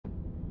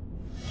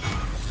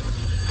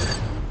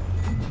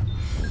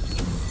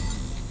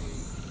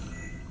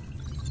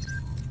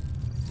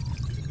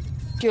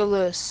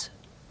ridiculous.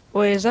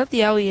 Wait, is that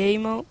the LEA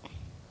emote?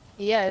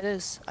 Yeah, it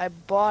is. I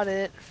bought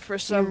it for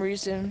some You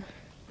reason.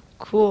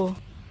 cool.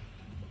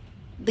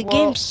 The Well,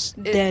 game's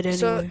dead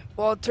anyway.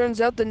 it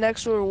turns out the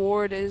next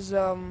reward is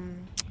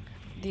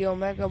the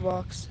Omega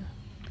box.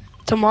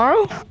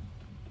 Tomorrow?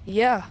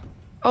 Yeah,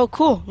 Oh,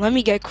 cool. Let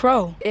me get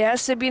Crow. it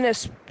has to be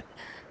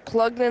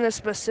plugged in a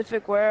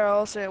specific way or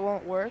else it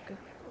won't work. And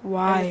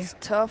Why? it's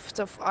tough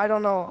to I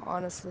don't know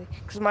honestly,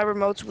 because my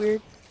remote's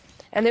weird.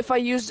 And if I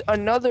use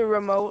another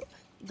remote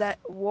that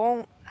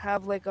won't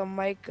have like a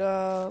mic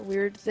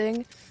weird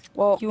thing,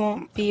 well, You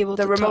won't be able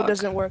the to remote talk.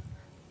 doesn't work.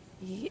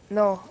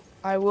 No,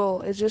 I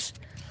will. It's just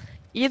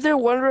either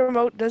one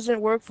remote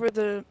doesn't work for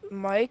the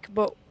mic,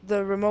 but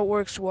the remote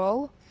works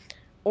well,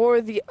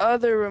 or the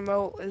other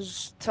remote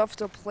is tough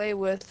to play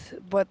with,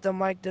 but the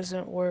mic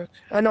doesn't work.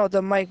 I know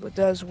the mic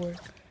does work.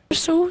 You're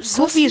so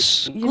Goofy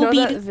sussy. You know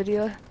that Scooby-Doo.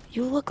 video?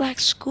 You look like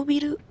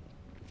Scooby-Doo.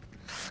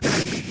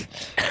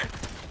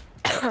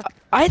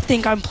 I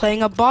think I'm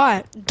playing a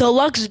bot.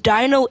 Deluxe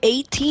Dino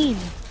 18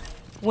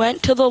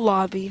 went to the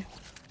lobby.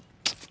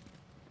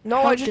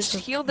 No, How I just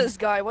healed this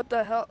guy. What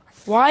the hell?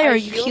 Why I are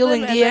you healed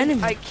healing him the and then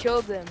enemy? I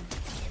killed him.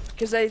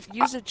 Because I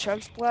used a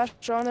chug splash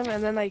on him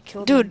and then I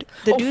killed Dude, him.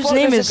 the Oh, dude's fuck,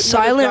 name there's is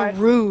another Silent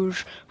guy.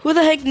 Rouge. Who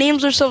the heck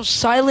names themselves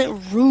Silent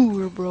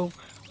Rouge, bro?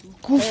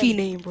 Goofy Him.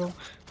 name, bro.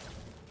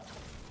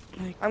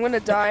 Like, I'm gonna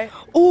die.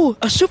 oh,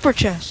 a super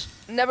chest.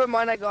 Never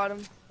mind, I got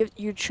him. If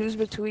you choose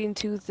between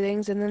two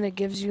things and then it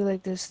gives you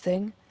like this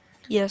thing.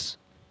 Yes.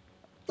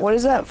 What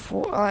is that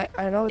for? I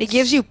know It it's...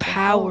 gives you Oh,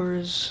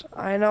 powers.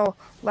 I know.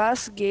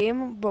 Last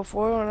game,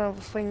 before when I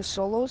was playing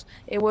solos,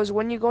 it was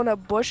when you go in a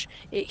bush,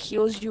 it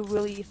heals you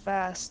really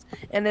fast.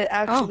 And it Oh.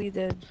 actually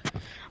did.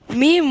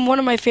 Me and one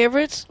of my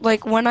favorites,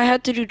 like when I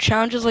had to do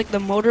challenges like the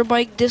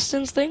motorbike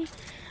distance thing,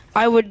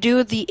 I would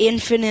do the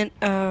infinite,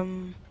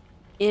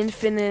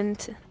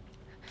 Infinite.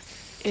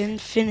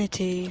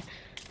 infinity.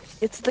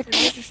 It's the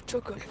guy just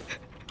took a...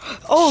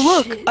 Oh,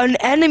 look, Shit. an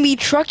enemy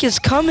truck is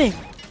coming.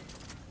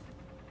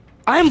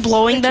 I'm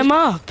blowing them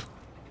up.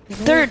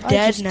 They're I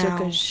dead just took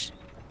now.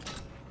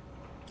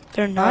 a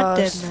They're not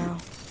dead now.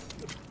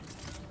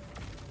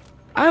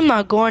 I'm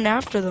not going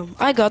after them.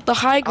 I got the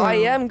high ground. I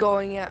am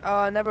going at...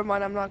 never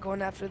mind, I'm not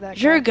going after that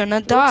You're guy.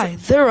 gonna die.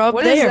 They're up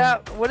What there. is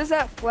that? What is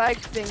that flag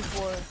thing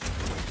for?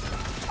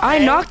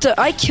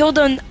 I killed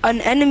an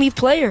enemy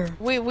player.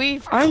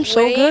 I'm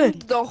so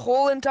good. The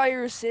whole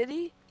entire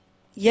city?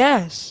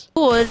 Yes.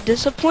 Oh, a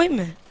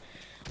disappointment.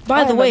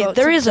 By the I'm way, about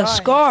there to is a die.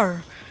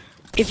 scar.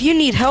 If you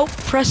need help,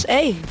 press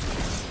A.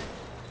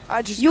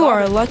 You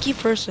are a lucky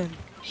person.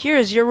 Here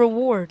is your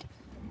reward.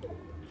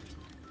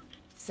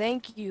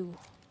 Thank you.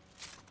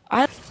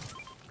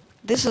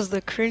 This is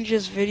the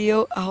cringiest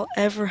video I'll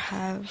ever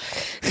have.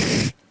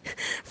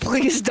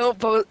 Please don't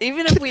post.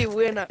 Even if we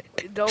win,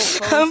 don't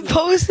post I'm it.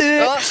 posting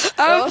it.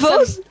 I'm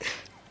posting.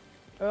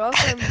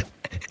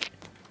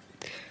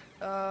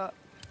 Or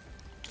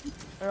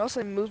else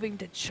I'm moving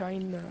to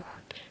China.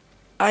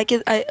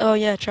 Oh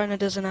yeah, China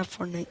doesn't have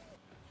Fortnite.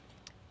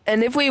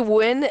 And if we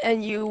win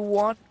and you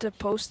want to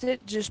post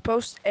it, just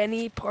post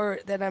any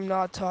part that I'm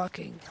not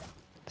talking.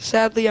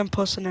 Sadly, I'm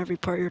posting every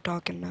part you're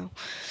talking now.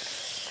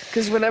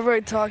 Because whenever I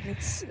talk,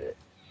 it's...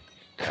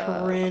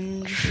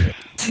 Cringe.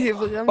 C'est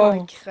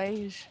vraiment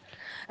cringe.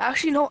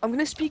 Actually, no, I'm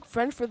gonna speak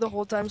French for the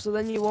whole time, so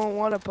then you won't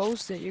want to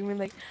post it. You're gonna be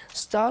like,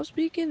 stop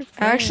speaking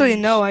French. Actually,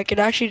 no, I could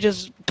actually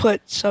just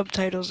put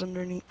subtitles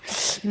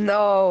underneath.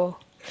 No.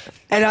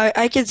 And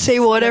I could say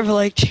whatever,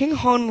 like, Ching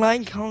Hon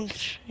Lang Hong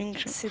Ching.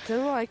 C'est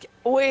tellement like...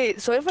 Wait,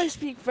 so if I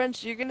speak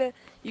French, you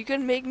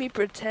can make me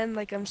pretend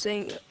like I'm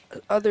saying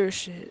other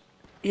shit.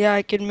 Yeah,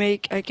 I can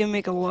make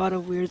a lot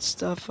of weird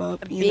stuff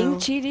up, you Being know.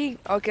 cheating?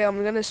 Okay,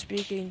 I'm gonna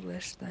speak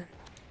English then.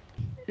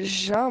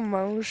 Jean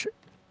mange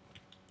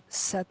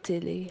sa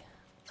télé.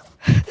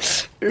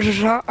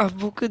 Jean a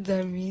beaucoup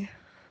d'amis.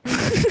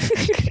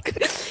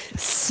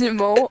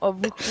 Simon a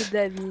beaucoup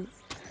d'amis.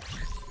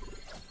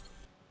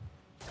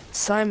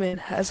 Simon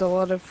has a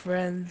lot of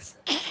friends.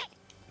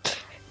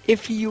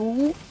 If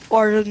you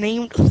are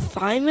named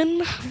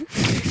Simon,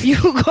 you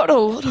got a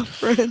lot of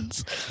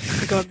friends.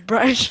 I got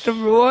branch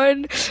number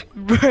 1,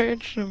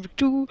 branch number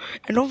 2,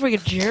 and don't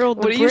forget Gerald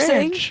the What are you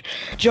saying? branch.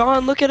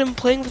 John, look at him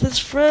playing with his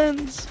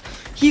friends.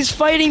 He's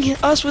fighting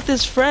us with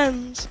his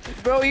friends.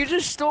 Bro, you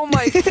just stole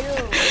my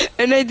kill.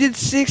 And I did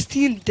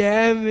 16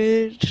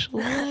 damage.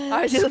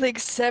 I did like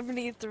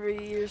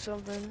 73 or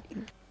something.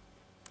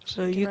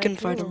 So you can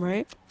fight him,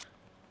 right?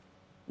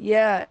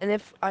 Yeah, and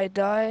if I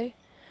die...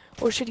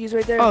 Oh shit, he's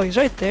right there. Oh, he's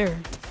right there.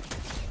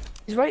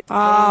 He's right there.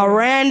 Ah,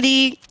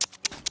 Randy.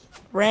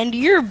 Randy,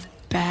 you're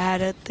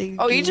bad at the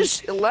Oh, game. you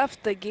just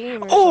left the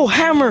game. Oh,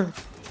 hammer.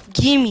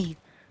 Gimme.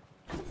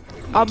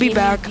 I'll be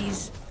back.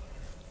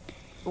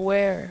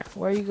 Where?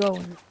 Where are you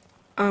going?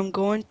 I'm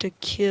going to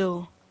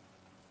kill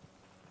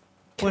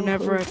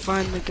whenever I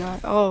find the guy.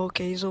 Oh,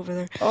 okay, he's over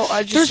there. Oh,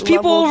 I just There's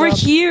people over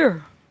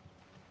here.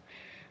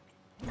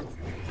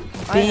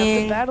 I have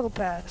the battle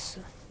pass.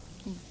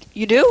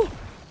 You do?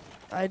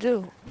 I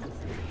do.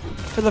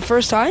 For the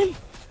first time?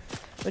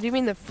 What do you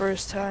mean the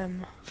first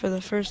time? For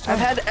the first I've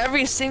time. had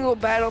every single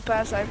battle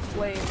pass I've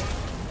played.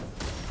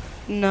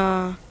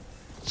 Nah,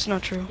 it's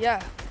not true.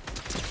 Yeah,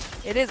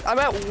 it is. I'm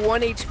at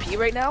 1 HP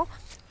right now.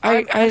 I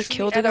I'm actually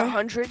killed the at guy.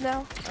 100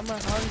 now. I'm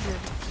at 100.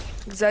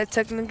 Because I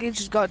technically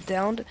just got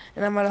downed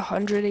and I'm at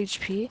 100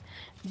 HP.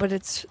 But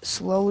it's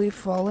slowly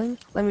falling.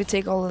 Let me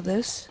take all of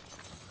this.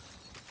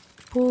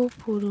 Boop,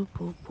 boop,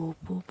 boop, boop,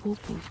 boop, boop,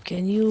 boop.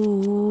 Can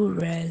you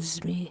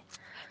res me?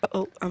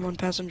 Oh, I'm on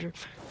passenger.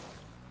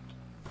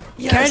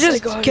 Yes, I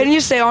got Can it.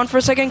 you stay on for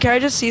a second? Can I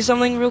just see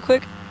something real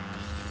quick?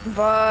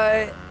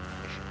 Bye.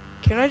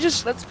 Can I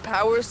just... Let's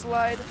power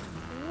slide.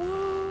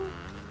 Woo.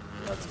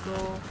 Let's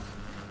go.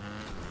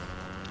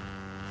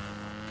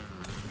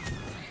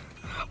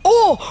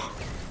 Oh!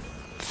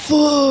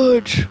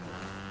 Fudge!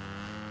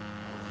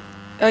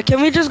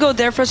 Can we just go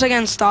there for a second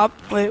and stop?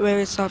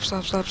 Wait, stop.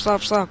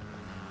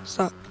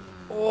 Stop.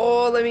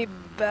 Oh, let me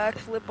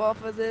backflip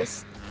off of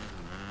this.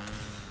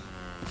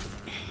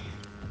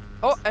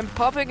 Oh, I'm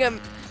popping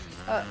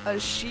a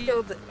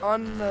shield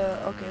on the...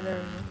 Okay, there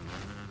we go.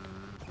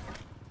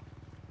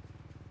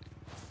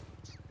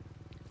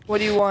 What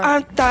do you want?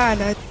 I'm done.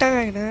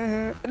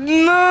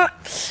 No!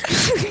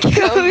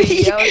 Come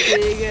me. out,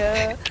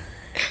 digga.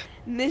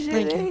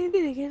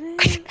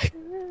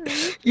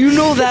 You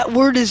know that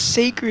word is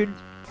sacred.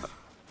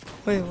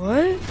 Wait,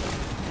 what?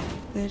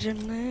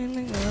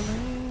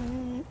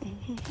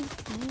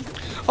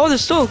 Oh,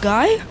 there's still a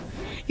guy?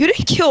 You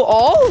didn't kill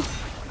all?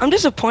 I'm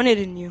disappointed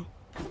in you.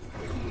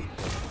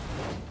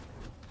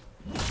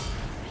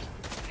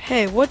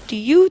 Hey, what do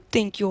you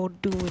think you're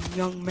doing,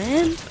 young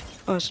man?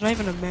 Oh, it's not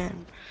even a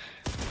man.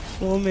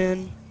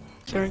 Woman.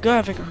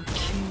 Demographic are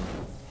cute.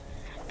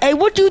 Hey,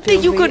 what do you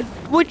think you could...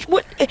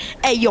 What?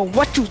 Hey, yo,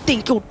 what you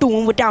think you're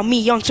doing without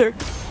me, young sir?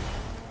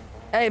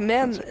 Hey,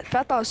 man,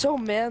 fais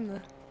attention,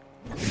 man.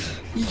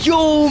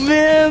 Yo,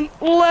 man,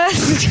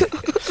 let's go.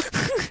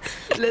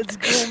 Let's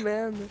go,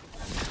 man.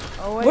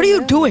 Oh, What are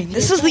you doing?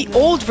 This is the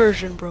old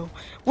version, bro.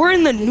 We're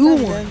in the new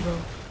one, bro.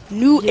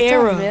 New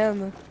era.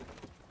 Man.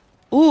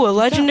 Ooh, a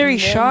legendary man.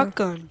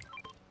 shotgun.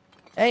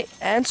 Hey,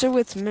 answer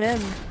with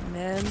men,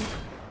 man.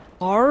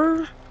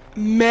 Are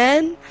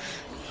men?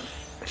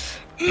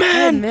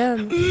 Man.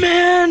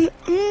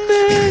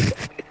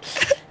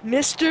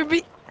 Mr.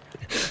 B.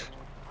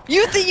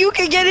 You think you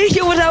can get in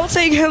here without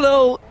saying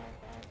hello?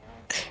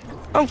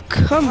 I'm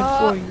coming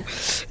for you.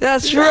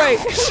 That's right.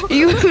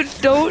 You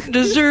don't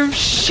deserve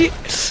shit.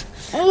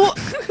 What?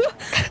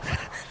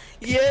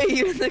 Yeah,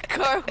 you're in the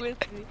car with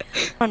me.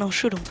 I know,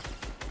 shoot him.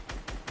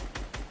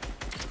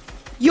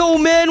 Yo,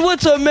 man,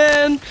 what's up,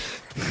 man?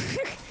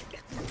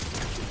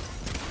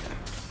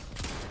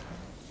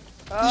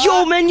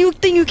 Yo, man, you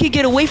think you can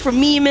get away from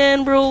me,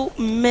 man, bro?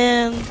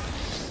 Man.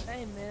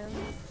 Hey, man.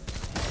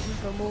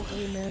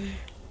 Man.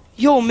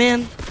 Yo,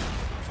 man.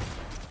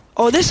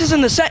 Oh, this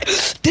isn't the same.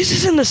 This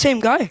isn't the same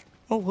guy.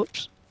 Oh,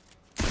 whoops.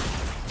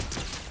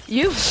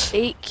 You've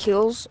 8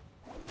 kills.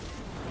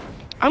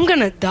 I'm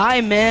gonna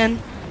die, man.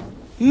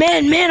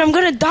 Man, I'm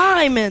gonna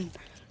die, man.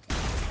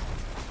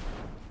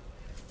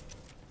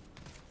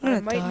 I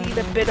might need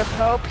a bit of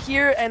help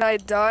here, and I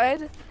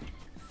died.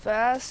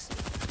 Fast.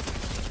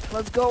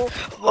 Let's go.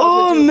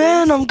 Oh,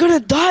 man, I'm gonna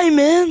die,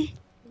 man.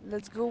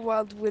 Let's go,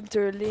 Wild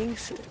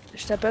Winterlings.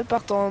 Je t'appelle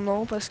par ton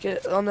nom parce que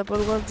on n'a pas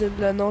le droit de dire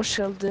le nom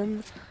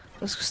Sheldon.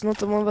 Parce que sinon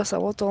tout le monde va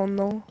savoir ton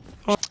nom.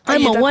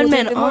 I'm a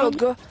one-man army.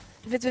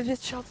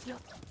 Vite, Sheldon.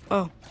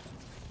 Oh.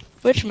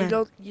 Which man?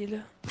 Il est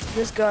là.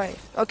 This guy.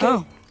 Okay.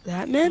 Oh,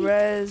 that man?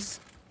 Res.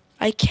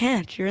 I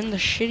can't. You're in the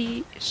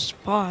shitty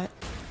spot.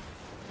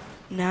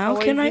 Now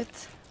can I?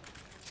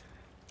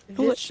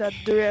 Vite, j'ai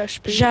 2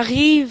 HP.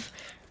 J'arrive.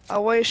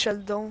 Ah ouais,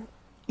 Sheldon.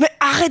 Mais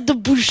arrête de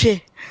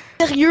bouger.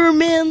 Sérieux,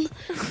 man?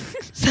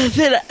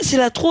 C'est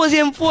la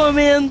 3e fois,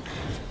 man.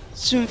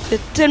 Tu me fais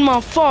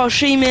tellement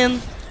fâcher, man.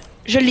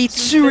 Je l'ai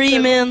tué,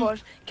 man.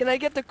 Can I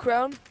get the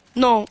crown?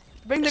 No.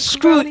 Bring the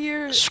crown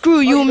here.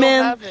 Screw you,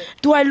 man.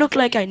 Do I look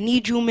like I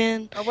need you,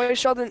 man? Ah ouais,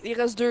 Sheldon, il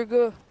reste 2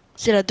 gars.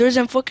 C'est la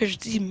 2e fois que je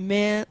dis,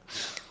 man.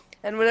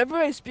 And whenever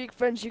I speak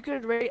French, you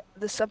could rate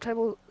the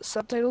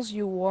subtitles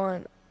you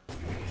want.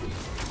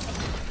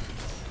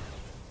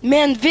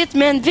 Man, vite,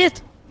 man,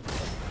 vite.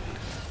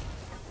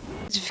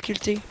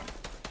 Difficulté.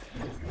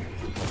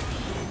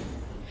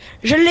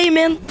 Je l'ai,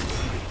 man.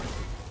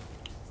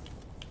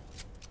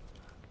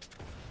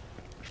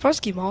 Je pense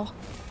qu'il est mort.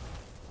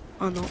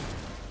 Oh non.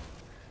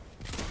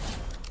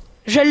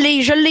 Je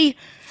l'ai.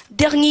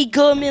 Dernier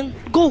gars, man.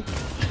 Go.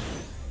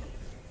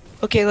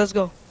 Okay, let's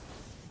go.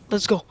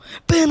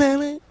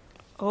 Banana.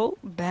 Oh,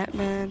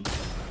 Batman.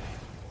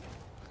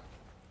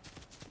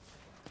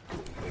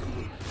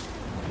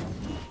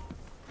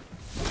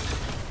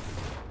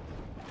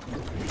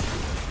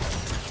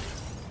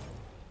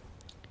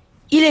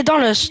 Il est dans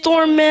le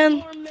storm,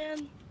 man.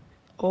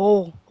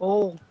 Oh.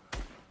 Oh,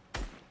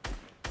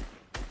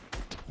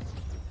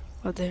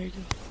 there you go.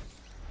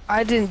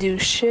 I didn't do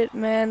shit,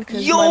 man.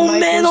 Yo,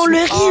 man, on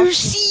l'a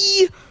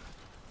réussi. You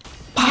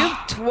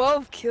have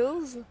 12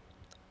 kills?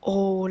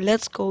 Oh,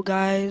 let's go,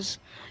 guys.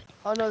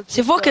 Oh, no,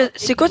 C'est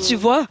quoi tu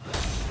vois?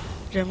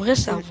 J'aimerais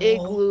An savoir.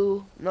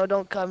 igloo. No,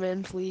 don't come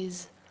in,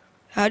 please.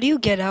 How do you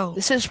get out?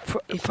 This is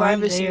If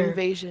I'm privacy there.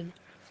 invasion.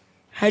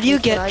 How do you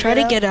Wait, can get, I try get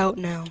to out? get out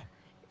now.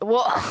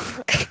 Well,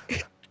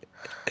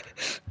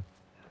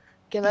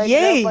 can I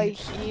get out by Yay!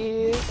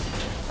 here?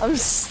 I'm.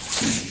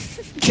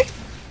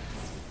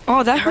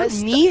 Oh, that Am I hurt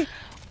stuck? me?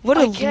 What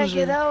a I can't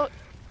get loser. out.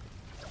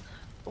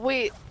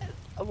 Wait,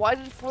 why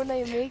did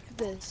Fortnite make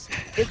this?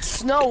 It's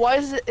snow. Why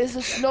is it? Is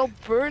the snow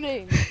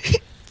burning?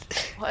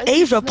 Why is Hey,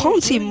 the je vais snow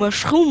prendre ces burning?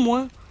 mushrooms,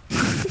 moi.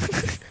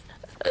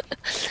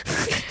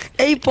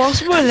 Hey,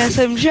 passe-moi la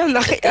SMG en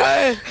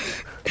arrière.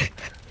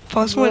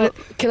 Passe-moi le... No,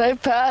 can I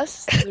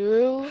pass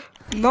through?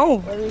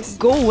 Non, Let me.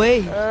 go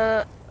away.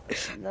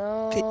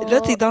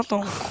 Là, t'es No. dans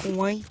ton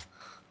coin.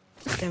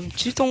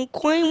 T'aimes-tu ton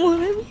coin, mon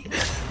ami?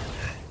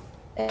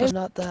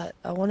 Not that.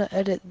 I want to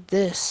edit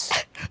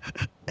this.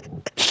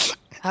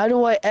 How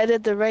do I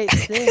edit the right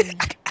thing?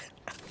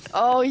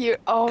 Oh, you're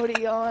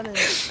already on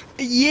it.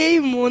 Yeah,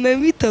 mon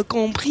ami, t'as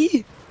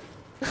compris?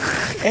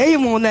 Hey,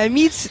 mon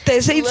ami, tu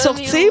t'essayes de Let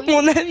me sortir,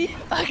 mon leave. ami?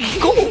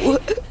 Go!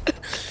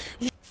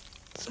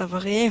 Ça va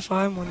rien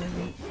faire, mon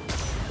ami.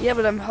 Yeah,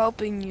 but I'm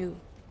helping you.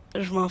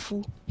 Je m'en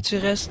fous. Tu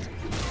restes.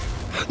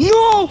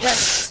 Non!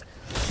 Yes.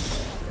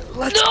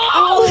 Let's No!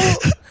 go!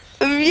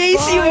 Viens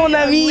ici, Bye, mon I'm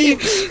ami! leaving.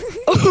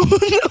 Oh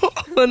non,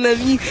 mon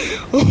ami!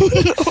 Oh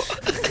non!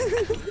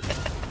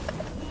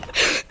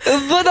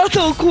 Va dans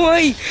ton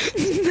coin!